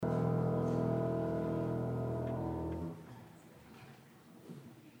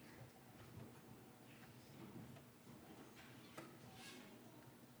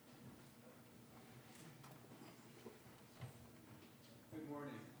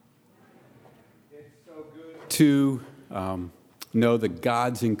So good to know that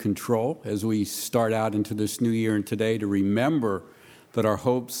God's in control as we start out into this new year, and today to remember that our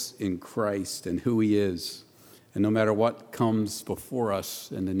hope's in Christ and who He is. And no matter what comes before us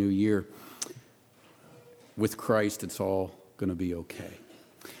in the new year, with Christ, it's all going to be okay.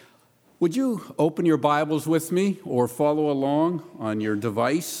 Would you open your Bibles with me or follow along on your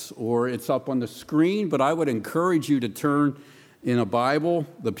device, or it's up on the screen, but I would encourage you to turn in a Bible,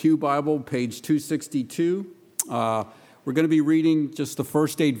 the Pew Bible, page 262. We're going to be reading just the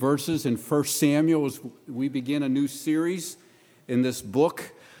first 8 verses in 1 Samuel as we begin a new series in this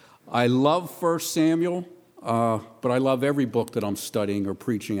book. I love 1 Samuel, but I love every book that I'm studying or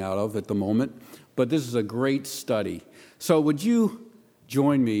preaching out of at the moment. But this is a great study. So would you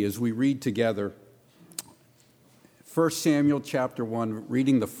join me as we read together 1 Samuel chapter 1,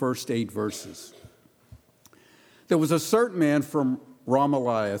 reading the first 8 verses. There was a certain man from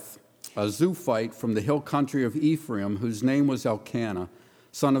Ramaliah, a Zophite from the hill country of Ephraim, whose name was Elkanah,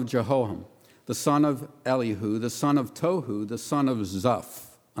 son of Jehoram, the son of Elihu, the son of Tohu, the son of Zuph,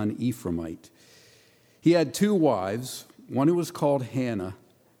 an Ephraimite. He had 2 wives, one who was called Hannah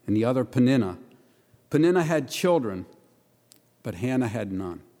and the other Peninnah. Peninnah had children, but Hannah had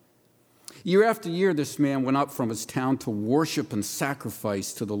none. Year after year, this man went up from his town to worship and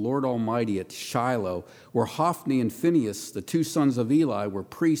sacrifice to the Lord Almighty at Shiloh, where Hophni and Phinehas, the 2 sons of Eli, were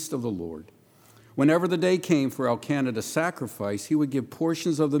priests of the Lord. Whenever the day came for Elkanah to sacrifice, he would give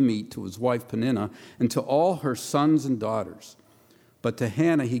portions of the meat to his wife Peninnah and to all her sons and daughters. But to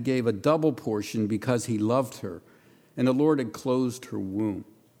Hannah he gave a double portion because he loved her, and the Lord had closed her womb.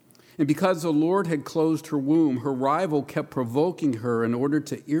 And because the Lord had closed her womb, her rival kept provoking her in order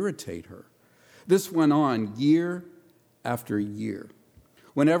to irritate her. This went on year after year.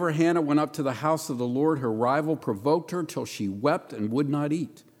 Whenever Hannah went up to the house of the Lord, her rival provoked her till she wept and would not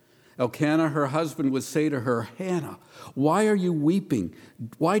eat. Elkanah, her husband, would say to her, "Hannah, why are you weeping?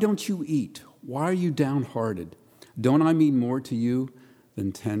 Why don't you eat? Why are you downhearted? Don't I mean more to you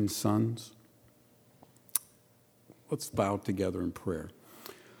than 10 sons?" Let's bow together in prayer.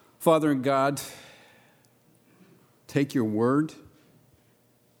 Father and God, take your word,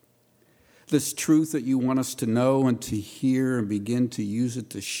 this truth that you want us to know and to hear, and begin to use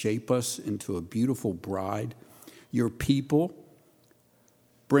it to shape us into a beautiful bride, your people.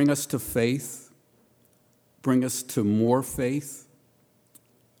 Bring us to faith. Bring us to more faith.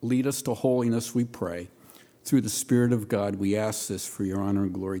 Lead us to holiness, we pray. Through the Spirit of God, we ask this for your honor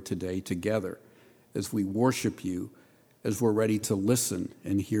and glory today together as we worship you, as we're ready to listen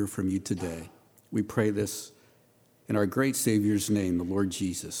and hear from you today. We pray this in our great Savior's name, the Lord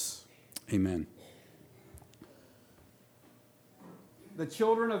Jesus. Amen. The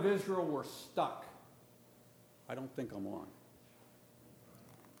children of Israel were stuck. I don't think I'm on.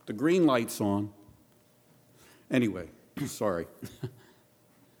 The green light's on. Anyway, sorry.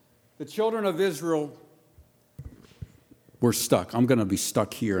 The children of Israel were stuck. I'm going to be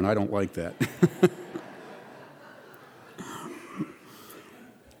stuck here, and I don't like that.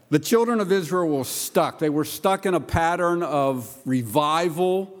 The children of Israel were stuck. They were stuck in a pattern of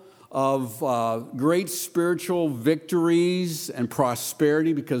revival, of great spiritual victories and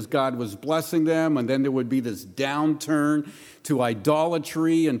prosperity because God was blessing them. And then there would be this downturn to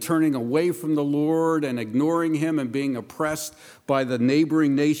idolatry and turning away from the Lord and ignoring Him and being oppressed by the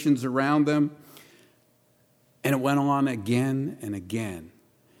neighboring nations around them. And it went on again and again.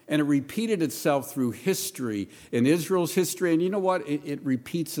 And it repeated itself through history, in Israel's history. And you know what? It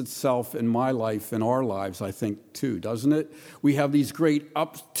repeats itself in my life, in our lives, I think, too, doesn't it? We have these great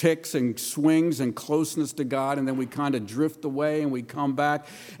upticks and swings and closeness to God, and then we kind of drift away and we come back.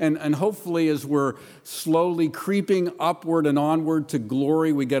 And hopefully, as we're slowly creeping upward and onward to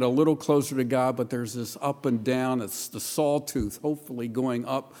glory, we get a little closer to God, but there's this up and down. It's the sawtooth, hopefully going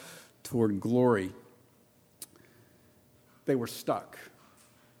up toward glory. They were stuck.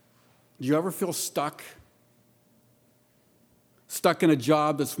 Do you ever feel stuck? Stuck in a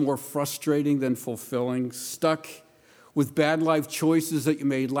job that's more frustrating than fulfilling? Stuck with bad life choices that you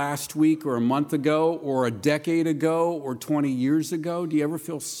made last week or a month ago or a decade ago or 20 years ago? Do you ever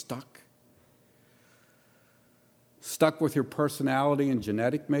feel stuck? Stuck with your personality and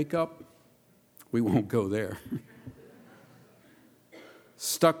genetic makeup? We won't go there.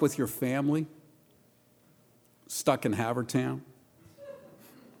 Stuck with your family? Stuck in Havertown?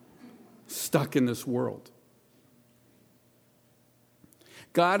 Stuck in this world.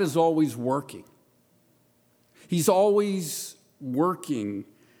 God is always working. He's always working.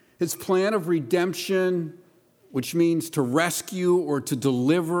 His plan of redemption, which means to rescue or to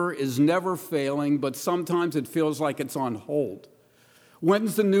deliver, is never failing, but sometimes it feels like it's on hold.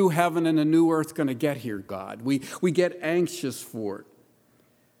 When's the new heaven and the new earth going to get here, God? We get anxious for it,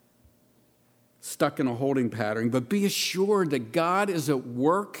 stuck in a holding pattern. But be assured that God is at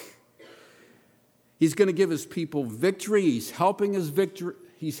work. He's going to give his people victory. He's helping us victory.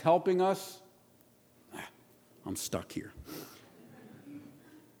 He's helping us. I'm stuck here.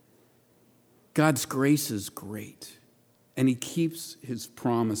 God's grace is great, and he keeps his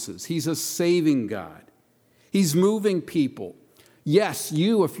promises. He's a saving God. He's moving people. Yes,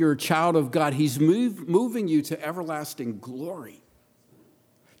 you, if you're a child of God, he's moving you to everlasting glory,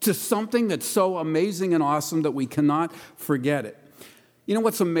 to something that's so amazing and awesome that we cannot forget it. You know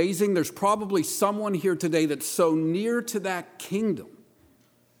what's amazing? There's probably someone here today that's so near to that kingdom,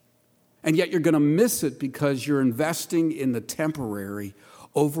 and yet you're going to miss it because you're investing in the temporary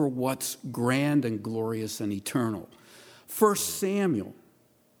over what's grand and glorious and eternal. 1 Samuel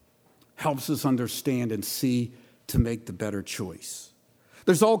helps us understand and see to make the better choice.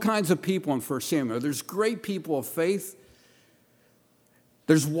 There's all kinds of people in 1 Samuel. There's great people of faith.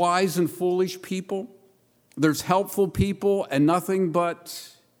 There's wise and foolish people. There's helpful people and nothing but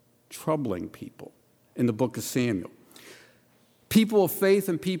troubling people in the book of Samuel. People of faith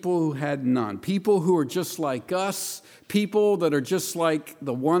and people who had none. People who are just like us. People that are just like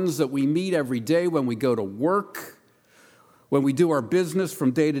the ones that we meet every day when we go to work, when we do our business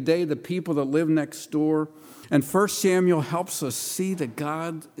from day to day, the people that live next door. And 1 Samuel helps us see that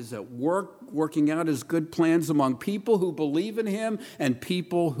God is at work, working out his good plans among people who believe in him and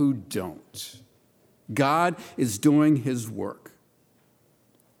people who don't. God is doing his work.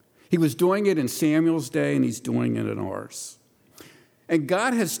 He was doing it in Samuel's day, and he's doing it in ours. And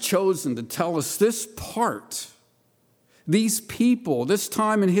God has chosen to tell us this part, these people, this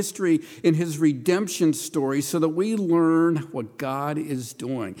time in history in his redemption story, so that we learn what God is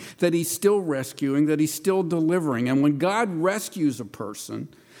doing, that he's still rescuing, that he's still delivering. And when God rescues a person,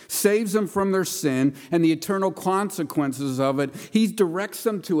 saves them from their sin and the eternal consequences of it, he directs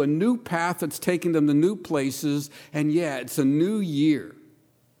them to a new path that's taking them to new places. And yeah, it's a new year.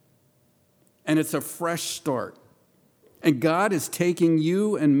 And it's a fresh start. And God is taking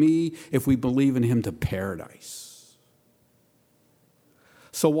you and me, if we believe in him, to paradise.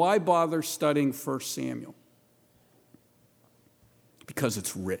 So why bother studying 1 Samuel? Because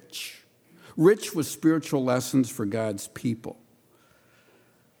it's rich. Rich with spiritual lessons for God's people.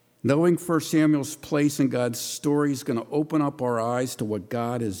 Knowing 1 Samuel's place in God's story is going to open up our eyes to what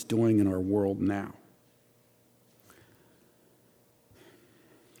God is doing in our world now.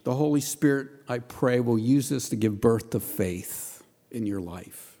 The Holy Spirit, I pray, will use this to give birth to faith in your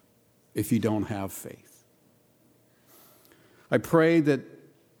life if you don't have faith. I pray that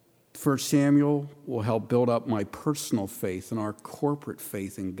 1 Samuel will help build up my personal faith and our corporate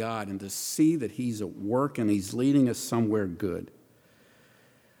faith in God, and to see that he's at work and he's leading us somewhere good.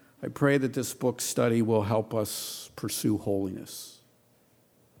 I pray that this book study will help us pursue holiness.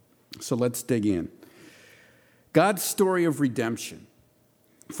 So let's dig in. God's story of redemption,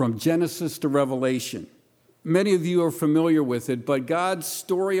 from Genesis to Revelation. Many of you are familiar with it, but God's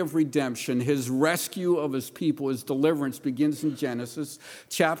story of redemption, his rescue of his people, his deliverance, begins in Genesis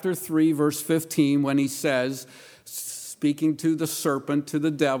chapter 3, verse 15, when he says, speaking to the serpent, to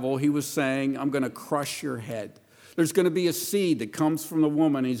the devil, he was saying, I'm going to crush your head. There's going to be a seed that comes from the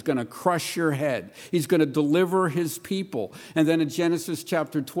woman. He's going to crush your head. He's going to deliver his people. And then in Genesis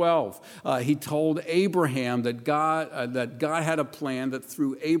chapter 12, he told Abraham that God had a plan that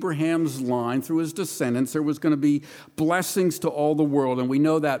through Abraham's line, through his descendants, there was going to be blessings to all the world. And we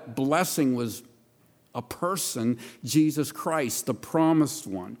know that blessing was a person, Jesus Christ, the promised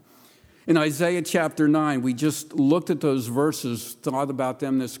one. In Isaiah chapter 9, we just looked at those verses, thought about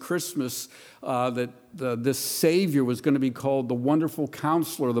them this Christmas, that this Savior was going to be called the Wonderful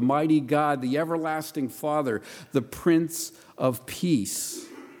Counselor, the Mighty God, the Everlasting Father, the Prince of Peace,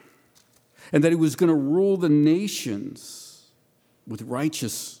 and that he was going to rule the nations with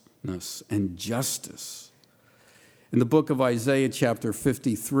righteousness and justice. In the book of Isaiah chapter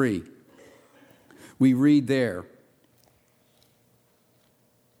 53, we read there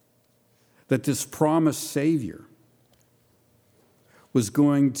that this promised Savior was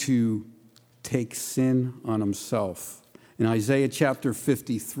going to take sin on himself. In Isaiah chapter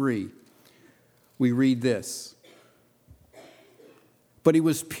 53, we read this. But he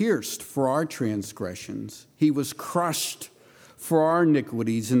was pierced for our transgressions. He was crushed for our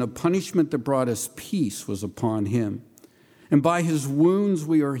iniquities, and the punishment that brought us peace was upon him. And by his wounds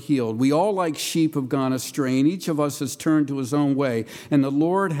we are healed. We all like sheep have gone astray, and each of us has turned to his own way. And the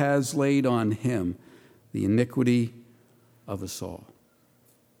Lord has laid on him the iniquity of us all.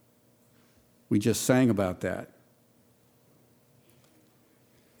 We just sang about that.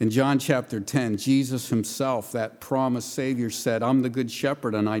 In John chapter 10, Jesus himself, that promised Savior, said, I'm the good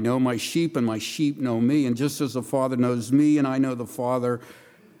shepherd, and I know my sheep, and my sheep know me. And just as the Father knows me, and I know the Father,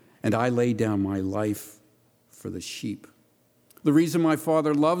 and I lay down my life for the sheep. The reason my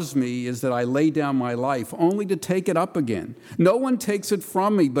Father loves me is that I lay down my life only to take it up again. No one takes it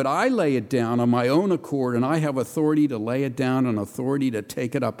from me, but I lay it down on my own accord, and I have authority to lay it down and authority to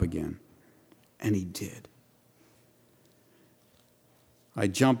take it up again. And he did. I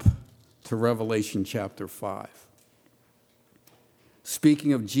jump to Revelation chapter 5.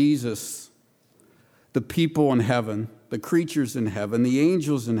 Speaking of Jesus, the people in heaven, the creatures in heaven, the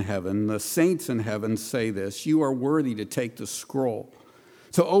angels in heaven, the saints in heaven say this: you are worthy to take the scroll,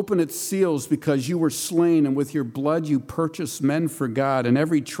 to open its seals, because you were slain, and with your blood you purchased men for God in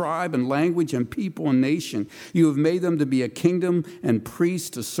every tribe and language and people and nation. You have made them to be a kingdom and priests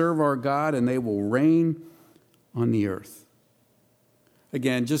to serve our God, and they will reign on the earth.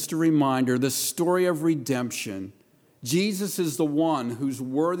 Again, just a reminder, the story of redemption. Jesus is the one who's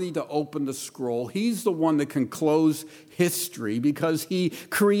worthy to open the scroll. He's the one that can close history because he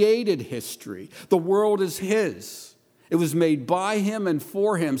created history. The world is his. It was made by him and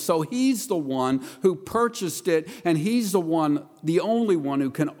for him. So he's the one who purchased it, and he's the only one who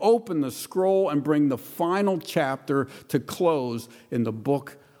can open the scroll and bring the final chapter to close in the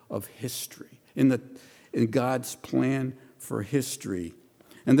book of history, in God's plan for history.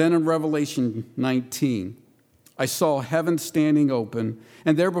 And then in Revelation 19, I saw heaven standing open,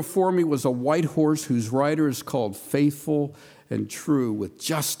 and there before me was a white horse whose rider is called Faithful and True. With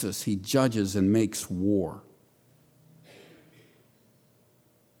justice he judges and makes war.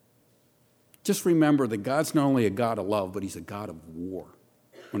 Just remember that God's not only a God of love, but he's a God of war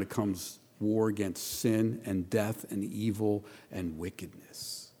when it comes war against sin and death and evil and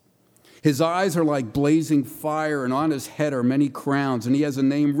wickedness. His eyes are like blazing fire, and on his head are many crowns, and he has a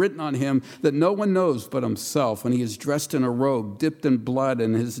name written on him that no one knows but himself, and he is dressed in a robe dipped in blood,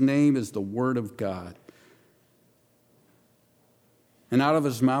 and his name is the Word of God. And out of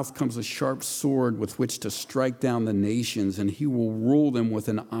his mouth comes a sharp sword with which to strike down the nations, and he will rule them with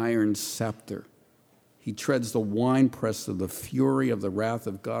an iron scepter. He treads the winepress of the fury of the wrath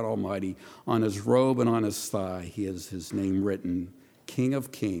of God Almighty. On his robe and on his thigh he has his name written, King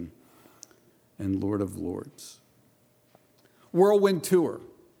of Kings and Lord of Lords. Whirlwind tour.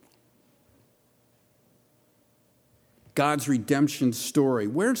 God's redemption story.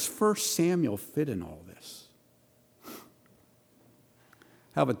 Where's 1 Samuel fit in all this?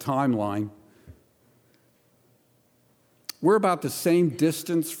 Have a timeline. We're about the same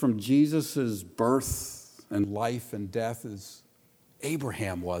distance from Jesus' birth and life and death as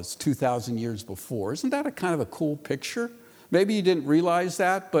Abraham was 2,000 years before. Isn't that a kind of a cool picture? Maybe you didn't realize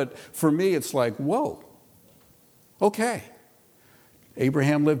that, but for me it's like, whoa, okay.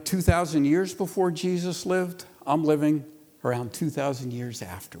 Abraham lived 2,000 years before Jesus lived. I'm living around 2,000 years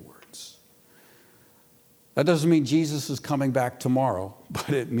afterwards. That doesn't mean Jesus is coming back tomorrow,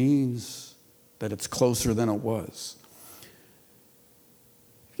 but it means that it's closer than it was.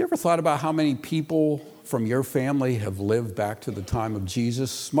 Have you ever thought about how many people from your family have lived back to the time of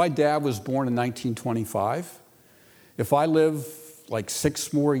Jesus? My dad was born in 1925. If I live like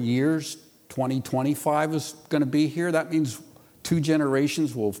 6 more years, 2025 is going to be here. That means 2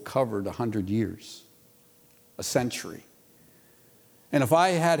 generations will have covered 100 years, a century. And if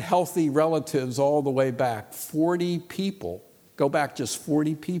I had healthy relatives all the way back, 40 people, go back just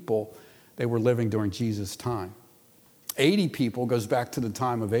 40 people, they were living during Jesus' time. 80 people goes back to the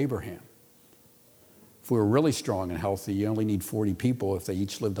time of Abraham. If we were really strong and healthy, you only need 40 people if they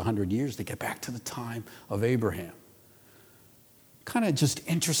each lived 100 years to get back to the time of Abraham. Kind of just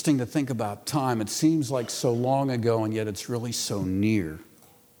interesting to think about time. It seems like so long ago, and yet it's really so near.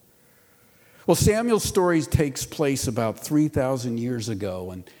 Well, Samuel's story takes place about 3,000 years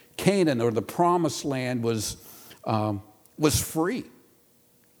ago, and Canaan, or the Promised Land, was free.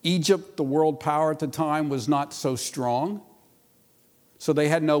 Egypt, the world power at the time, was not so strong, so they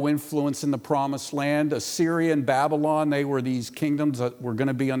had no influence in the Promised Land. Assyria and Babylon, they were these kingdoms that were going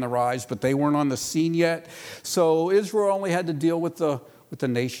to be on the rise, but they weren't on the scene yet. So Israel only had to deal with the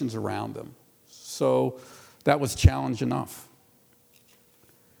nations around them. So that was challenge enough.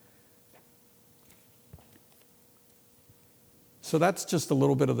 So that's just a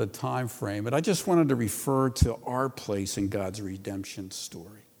little bit of the time frame, but I just wanted to refer to our place in God's redemption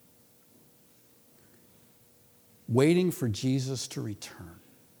story. Waiting for Jesus to return.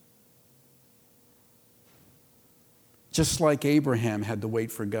 Just like Abraham had to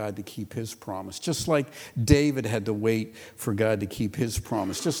wait for God to keep his promise. Just like David had to wait for God to keep his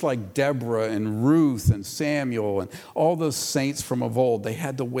promise. Just like Deborah and Ruth and Samuel and all those saints from of old, they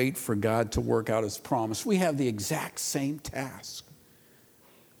had to wait for God to work out his promise. We have the exact same task.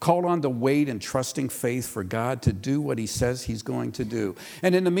 Called on to wait in trusting faith for God to do what he says he's going to do.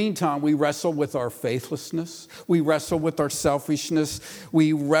 And in the meantime, we wrestle with our faithlessness. We wrestle with our selfishness.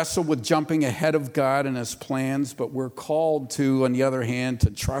 We wrestle with jumping ahead of God and his plans. But we're called to, on the other hand,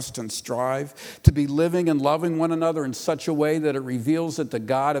 to trust and strive, to be living and loving one another in such a way that it reveals that the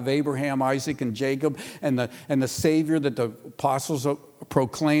God of Abraham, Isaac, and Jacob, and the Savior that the apostles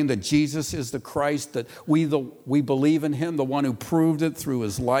proclaim, that Jesus is the Christ, that we believe in him, the one who proved it through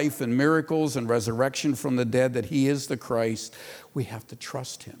his life and miracles and resurrection from the dead, that he is the Christ. We have to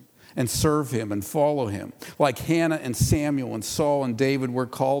trust him and serve him and follow him. Like Hannah and Samuel and Saul and David, we're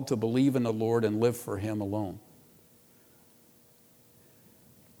called to believe in the Lord and live for him alone.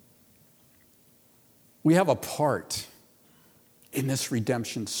 We have a part in this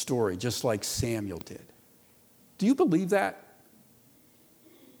redemption story, just like Samuel did. Do you believe that?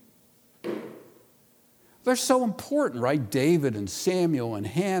 They're so important, right? David and Samuel and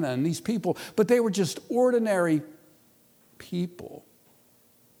Hannah and these people, but they were just ordinary people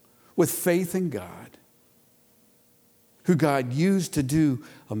with faith in God, who God used to do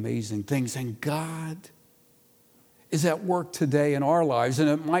amazing things. And God is at work today in our lives, and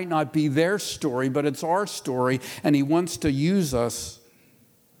it might not be their story, but it's our story, and he wants to use us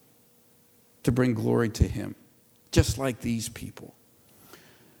to bring glory to him, just like these people.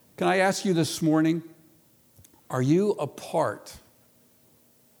 Can I ask you this morning, are you a part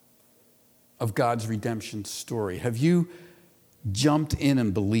of God's redemption story? Have you jumped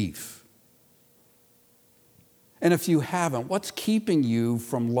in belief? And if you haven't, what's keeping you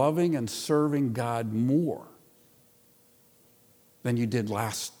from loving and serving God more than you did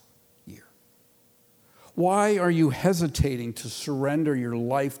last year? Why are you hesitating to surrender your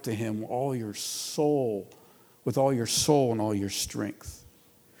life to him, with all your soul and all your strength?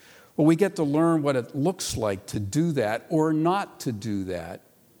 Well, we get to learn what it looks like to do that or not to do that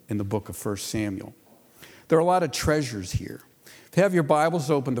in the book of 1 Samuel. There are a lot of treasures here. If you have your Bibles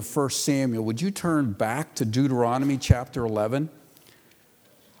open to 1 Samuel, would you turn back to Deuteronomy chapter 11?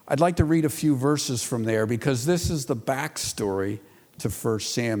 I'd like to read a few verses from there because this is the backstory to 1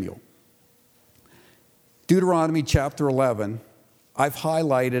 Samuel. Deuteronomy chapter 11, I've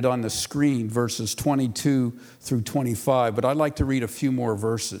highlighted on the screen verses 22 through 25, but I'd like to read a few more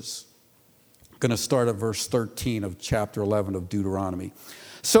verses. I'm going to start at verse 13 of chapter 11 of Deuteronomy.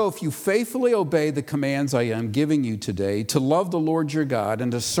 So if you faithfully obey the commands I am giving you today, to love the Lord your God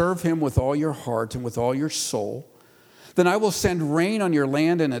and to serve him with all your heart and with all your soul, then I will send rain on your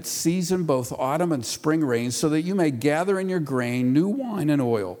land in its season, both autumn and spring rain, so that you may gather in your grain, new wine and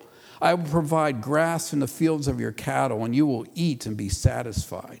oil. I will provide grass in the fields of your cattle, and you will eat and be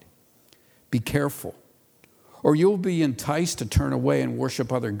satisfied. Be careful, or you'll be enticed to turn away and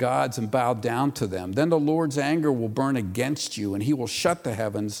worship other gods and bow down to them. Then the Lord's anger will burn against you, and he will shut the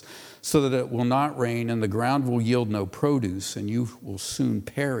heavens so that it will not rain, and the ground will yield no produce, and you will soon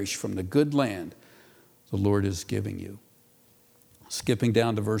perish from the good land the Lord is giving you. Skipping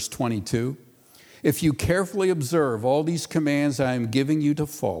down to verse 22. If you carefully observe all these commands I am giving you to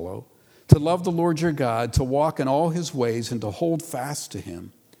follow, to love the Lord your God, to walk in all his ways, and to hold fast to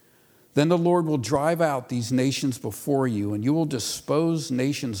him, then the Lord will drive out these nations before you, and you will dispose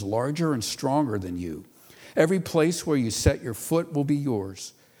nations larger and stronger than you. Every place where you set your foot will be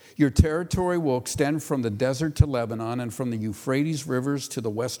yours. Your territory will extend from the desert to Lebanon and from the Euphrates rivers to the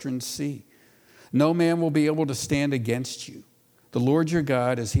western sea. No man will be able to stand against you. The Lord your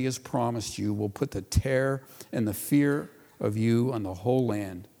God, as he has promised you, will put the terror and the fear of you on the whole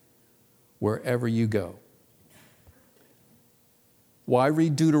land, wherever you go. Why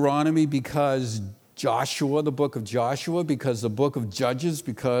read Deuteronomy? Because Joshua, the book of Joshua, because the book of Judges,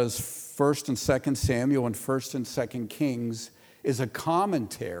 because 1st and 2nd Samuel and 1st and 2nd Kings is a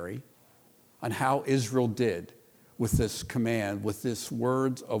commentary on how Israel did with this command, with this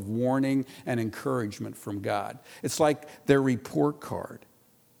words of warning and encouragement from God. It's like their report card.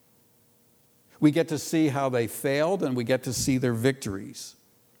 We get to see how they failed, and we get to see their victories.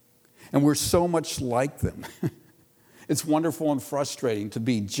 And we're so much like them. It's wonderful and frustrating to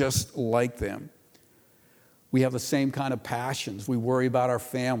be just like them. We have the same kind of passions. We worry about our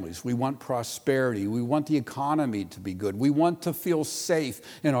families. We want prosperity. We want the economy to be good. We want to feel safe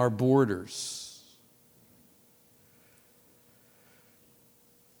in our borders.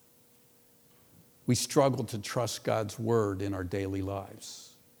 We struggle to trust God's word in our daily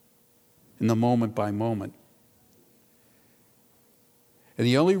lives, in the moment by moment. And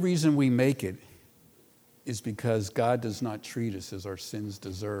the only reason we make it is because God does not treat us as our sins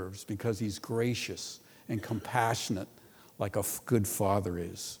deserves, because he's gracious and compassionate like a good father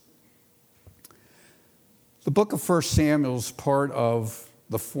is. The book of 1 Samuel is part of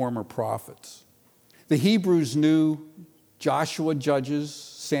the former prophets. The Hebrews knew Joshua, Judges,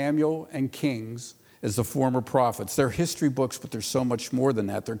 Samuel, and Kings as the former prophets. They're history books, but there's so much more than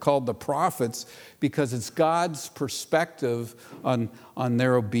that. They're called the prophets because it's God's perspective on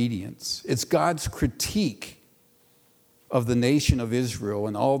their obedience. It's God's critique of the nation of Israel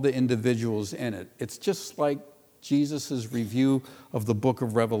and all the individuals in it. It's just like Jesus' review of the book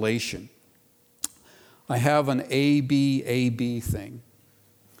of Revelation. I have an ABAB thing.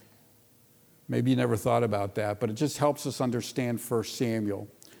 Maybe you never thought about that, but it just helps us understand 1 Samuel.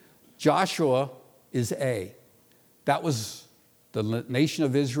 Joshua is A. That was the nation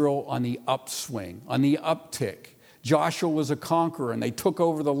of Israel on the upswing, on the uptick. Joshua was a conqueror, and they took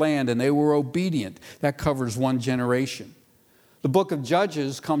over the land, and they were obedient. That covers one generation. The book of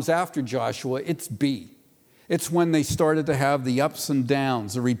Judges comes after Joshua. It's B. It's when they started to have the ups and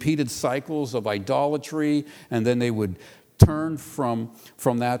downs, the repeated cycles of idolatry, and then they would turn from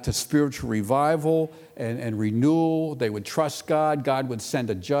that to spiritual revival and renewal. They would trust God. God would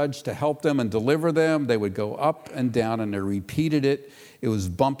send a judge to help them and deliver them. They would go up and down, and they repeated it. It was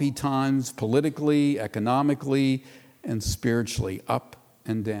bumpy times politically, economically, and spiritually, up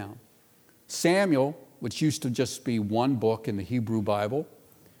and down. Samuel, which used to just be one book in the Hebrew Bible,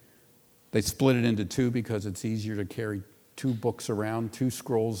 they split it into two because it's easier to carry two books around, two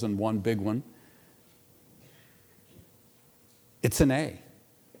scrolls and one big one. It's an A.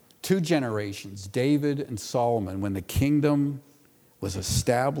 Two generations, David and Solomon, when the kingdom was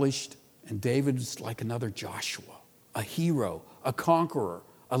established, and David was like another Joshua, a hero, a conqueror,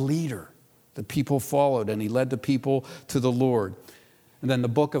 a leader. The people followed, and he led the people to the Lord. And then the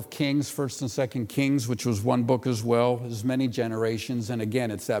book of Kings, 1st and 2nd Kings, which was one book as well, is many generations. And again,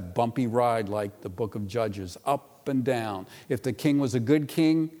 it's that bumpy ride like the book of Judges, up and down. If the king was a good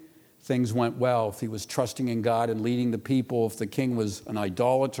king, things went well. If he was trusting in God and leading the people, if the king was an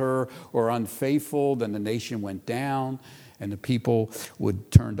idolater or unfaithful, then the nation went down and the people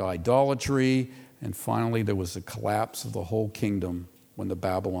would turn to idolatry. And finally, there was a collapse of the whole kingdom when the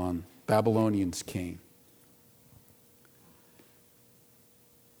Babylonians came.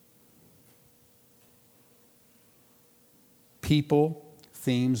 People,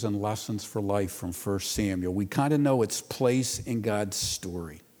 themes, and lessons for life from 1 Samuel. We kind of know its place in God's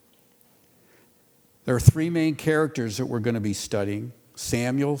story. There are three main characters that we're going to be studying: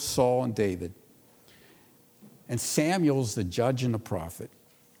 Samuel, Saul, and David. And Samuel's the judge and the prophet.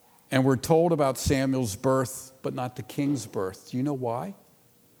 And we're told about Samuel's birth, but not the king's birth. Do you know why?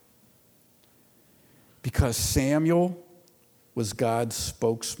 Because Samuel was God's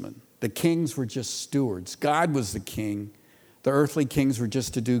spokesman. The kings were just stewards. God was the king. The earthly kings were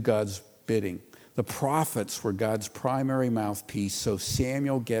just to do God's bidding. The prophets were God's primary mouthpiece, so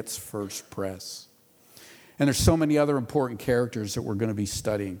Samuel gets first press. And there's so many other important characters that we're going to be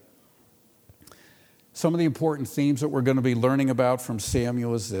studying. Some of the important themes that we're going to be learning about from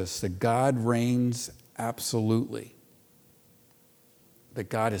Samuel is this: that God reigns absolutely, that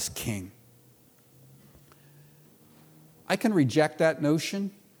God is king. I can reject that notion,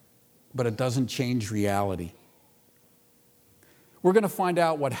 but it doesn't change reality. We're going to find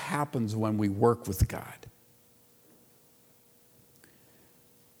out what happens when we work with God.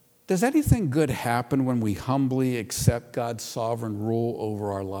 Does anything good happen when we humbly accept God's sovereign rule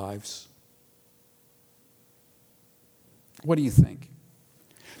over our lives? What do you think?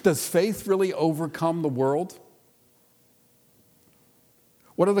 Does faith really overcome the world?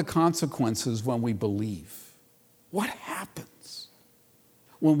 What are the consequences when we believe? What happens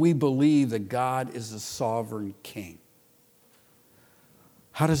when we believe that God is the sovereign king?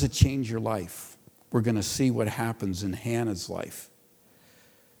 How does it change your life? We're going to see what happens in Hannah's life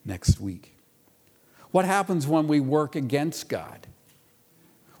next week. What happens when we work against God?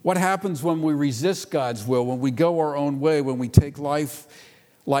 What happens when we resist God's will, when we go our own way, when we take our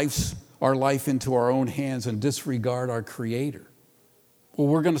life into our own hands and disregard our Creator? Well,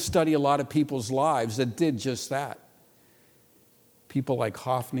 we're going to study a lot of people's lives that did just that. People like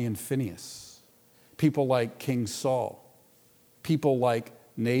Hophni and Phinehas. People like King Saul. People like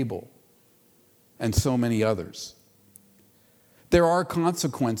Nabal, and so many others. There are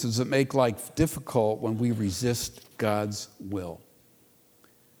consequences that make life difficult when we resist God's will.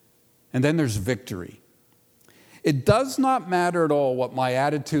 And then there's victory. It does not matter at all what my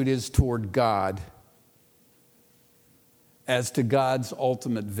attitude is toward God as to God's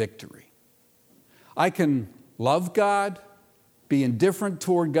ultimate victory. I can love God, be indifferent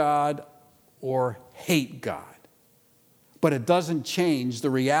toward God or hate God. But it doesn't change the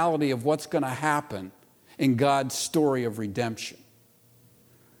reality of what's going to happen in God's story of redemption.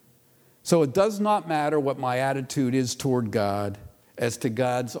 So it does not matter what my attitude is toward God as to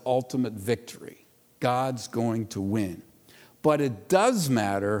God's ultimate victory. God's going to win. But it does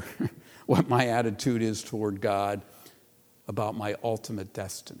matter what my attitude is toward God about my ultimate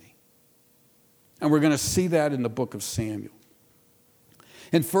destiny. And we're going to see that in the book of Samuel.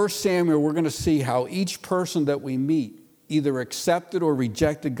 In 1 Samuel, we're going to see how each person that we meet either accepted or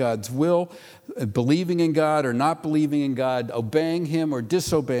rejected God's will, believing in God or not believing in God, obeying Him or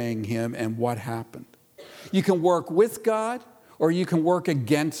disobeying Him, and what happened. You can work with God or you can work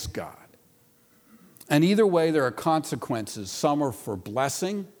against God. And either way, there are consequences. Some are for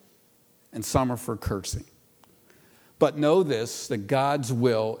blessing and some are for cursing. But know this, that God's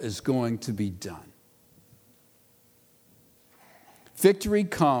will is going to be done. Victory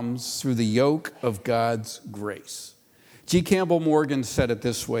comes through the yoke of God's grace. G. Campbell Morgan said it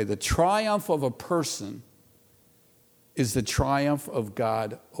this way: the triumph of a person is the triumph of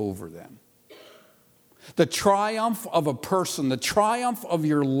God over them. The triumph of a person, the triumph of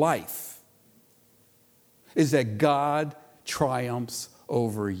your life, is that God triumphs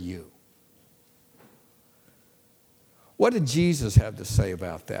over you. What did Jesus have to say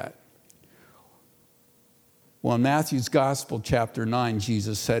about that? Well, in Matthew's Gospel, chapter 9,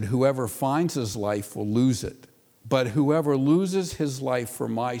 Jesus said, "Whoever finds his life will lose it. But whoever loses his life for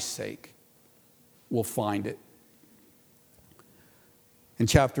my sake will find it." In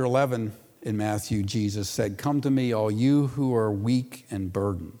chapter 11 in Matthew, Jesus said, "Come to me, all you who are weak and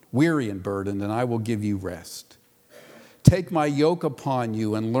burdened, weary and burdened, and I will give you rest. Take my yoke upon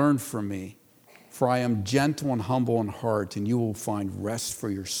you and learn from me, for I am gentle and humble in heart, and you will find rest for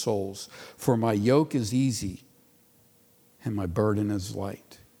your souls. For my yoke is easy and my burden is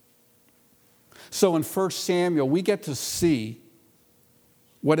light." So in 1 Samuel, we get to see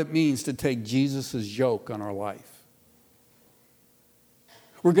what it means to take Jesus' yoke on our life.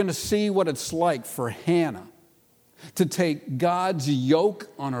 We're going to see what it's like for Hannah to take God's yoke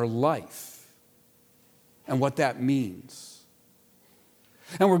on her life and what that means.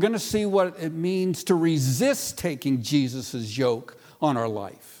 And we're going to see what it means to resist taking Jesus' yoke on our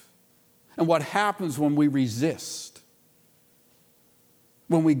life and what happens when we resist,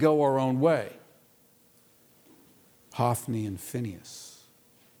 when we go our own way. Hophni and Phinehas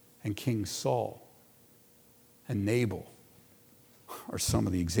and King Saul and Nabal are some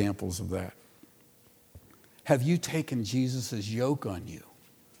of the examples of that. Have you taken Jesus' yoke on you?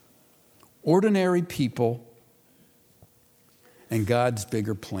 Ordinary people and God's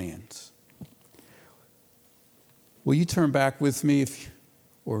bigger plans. Will you turn back with me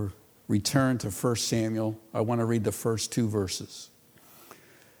or return to 1 Samuel? I want to read the first two verses.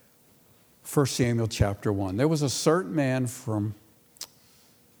 1 Samuel chapter 1. There was a certain man from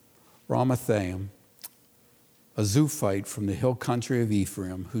Ramathaim, a Zuphite from the hill country of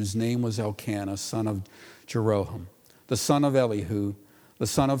Ephraim, whose name was Elkanah, son of Jeroham, the son of Elihu, the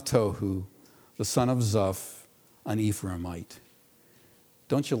son of Tohu, the son of Zuph, an Ephraimite.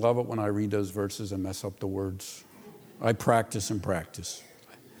 Don't you love it when I read those verses and mess up the words? I practice and practice.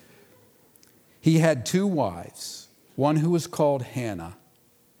 He had two wives, one who was called Hannah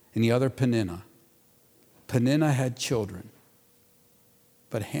and the other Peninnah. Peninnah had children,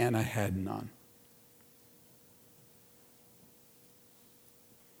 but Hannah had none.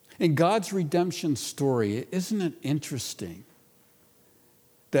 In God's redemption story, isn't it interesting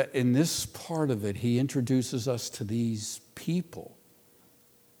that in this part of it, He introduces us to these people?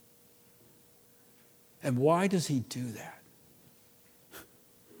 And why does He do that?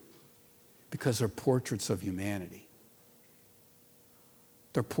 Because they're portraits of humanity.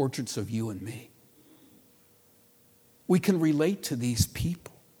 They're portraits of you and me. We can relate to these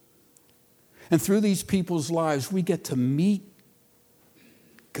people. And through these people's lives, we get to meet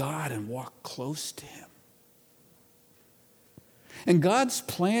God and walk close to Him. And God's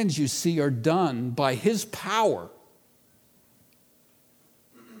plans, you see, are done by His power.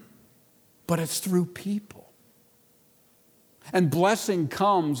 But it's through people. And blessing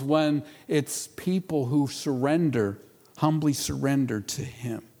comes when it's people who humbly surrender to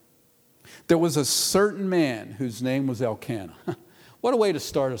Him. There was a certain man whose name was Elkanah. What a way to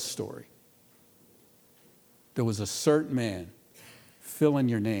start a story. There was a certain man, fill in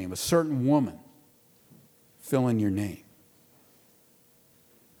your name. A certain woman, fill in your name.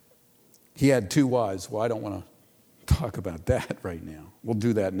 He had two wives. Well, I don't want to talk about that right now. We'll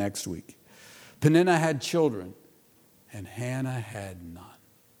do that next week. Peninnah had children, and Hannah had none.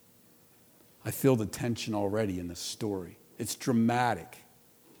 I feel the tension already in this story. It's dramatic.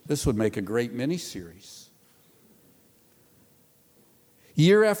 This would make a great miniseries.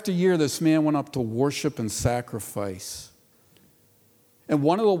 Year after year, this man went up to worship and sacrifice. And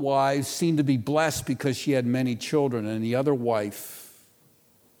one of the wives seemed to be blessed because she had many children, and the other wife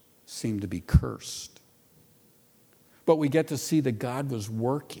seemed to be cursed. But we get to see that God was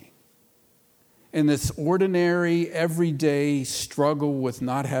working in this ordinary, everyday struggle with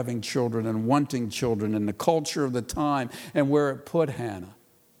not having children and wanting children and the culture of the time and where it put Hannah.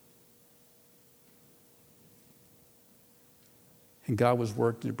 And God was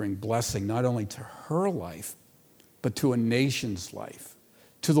working to bring blessing not only to her life, but to a nation's life,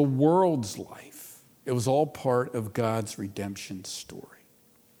 to the world's life. It was all part of God's redemption story.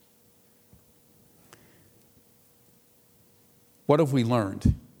 What have we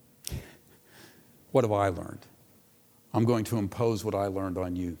learned? What have I learned? I'm going to impose what I learned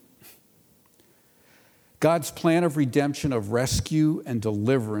on you. God's plan of redemption, of rescue and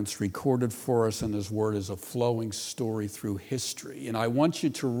deliverance recorded for us in His Word is a flowing story through history. And I want you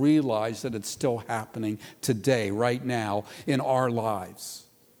to realize that it's still happening today, right now, in our lives.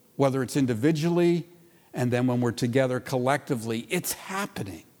 Whether it's individually and then when we're together collectively, it's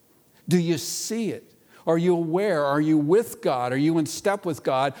happening. Do you see it? Are you aware? Are you with God? Are you in step with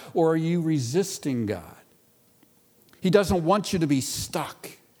God? Or are you resisting God? He doesn't want you to be stuck.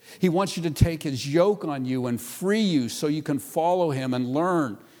 He wants you to take His yoke on you and free you so you can follow Him and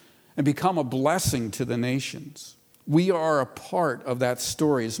learn and become a blessing to the nations. We are a part of that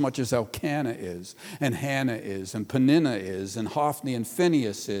story as much as Elkanah is, and Hannah is, and Peninnah is, and Hophni and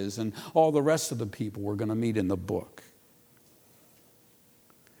Phinehas is, and all the rest of the people we're going to meet in the book.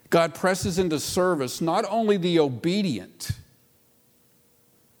 God presses into service not only the obedient,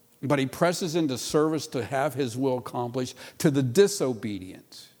 but He presses into service to have His will accomplished to the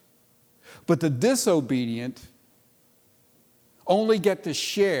disobedient. But the disobedient only get to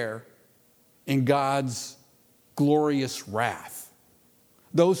share in God's glorious wrath.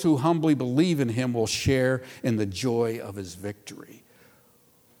 Those who humbly believe in Him will share in the joy of His victory.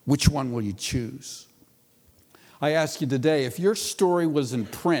 Which one will you choose? I ask you today, if your story was in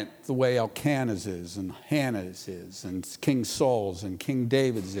print the way Elkanah's is, and Hannah's is, and King Saul's, and King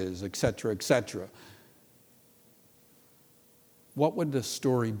David's is, etc., etc., what would the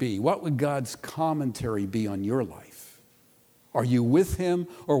story be? What would God's commentary be on your life? Are you with Him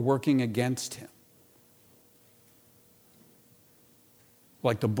or working against Him?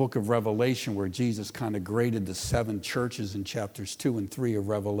 Like the book of Revelation, where Jesus kind of graded the 7 churches in chapters 2 and 3 of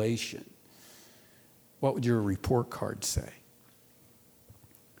Revelation. What would your report card say?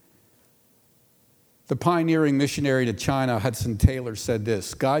 The pioneering missionary to China, Hudson Taylor, said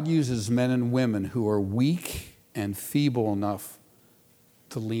this: God uses men and women who are weak and feeble enough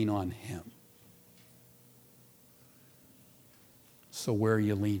to lean on Him. So where are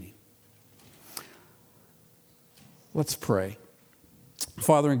you leaning? Let's pray.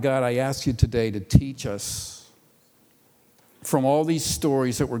 Father and God, I ask you today to teach us from all these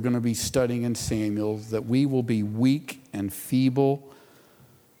stories that we're going to be studying in Samuel, that we will be weak and feeble,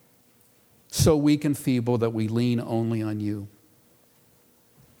 so weak and feeble that we lean only on you.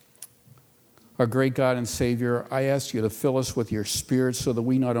 Our great God and Savior, I ask you to fill us with your Spirit so that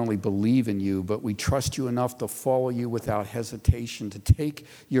we not only believe in you, but we trust you enough to follow you without hesitation, to take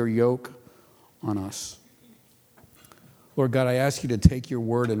your yoke on us. Lord God, I ask you to take your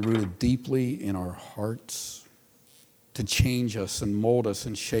word and root it deeply in our hearts, to change us and mold us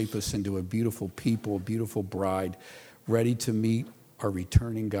and shape us into a beautiful people, a beautiful bride, ready to meet our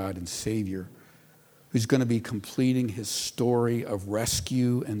returning God and Savior, who's going to be completing his story of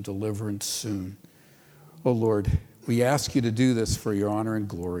rescue and deliverance soon. Oh Lord, we ask you to do this for your honor and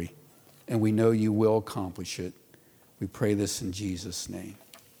glory, and we know you will accomplish it. We pray this in Jesus' name.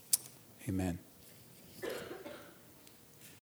 Amen.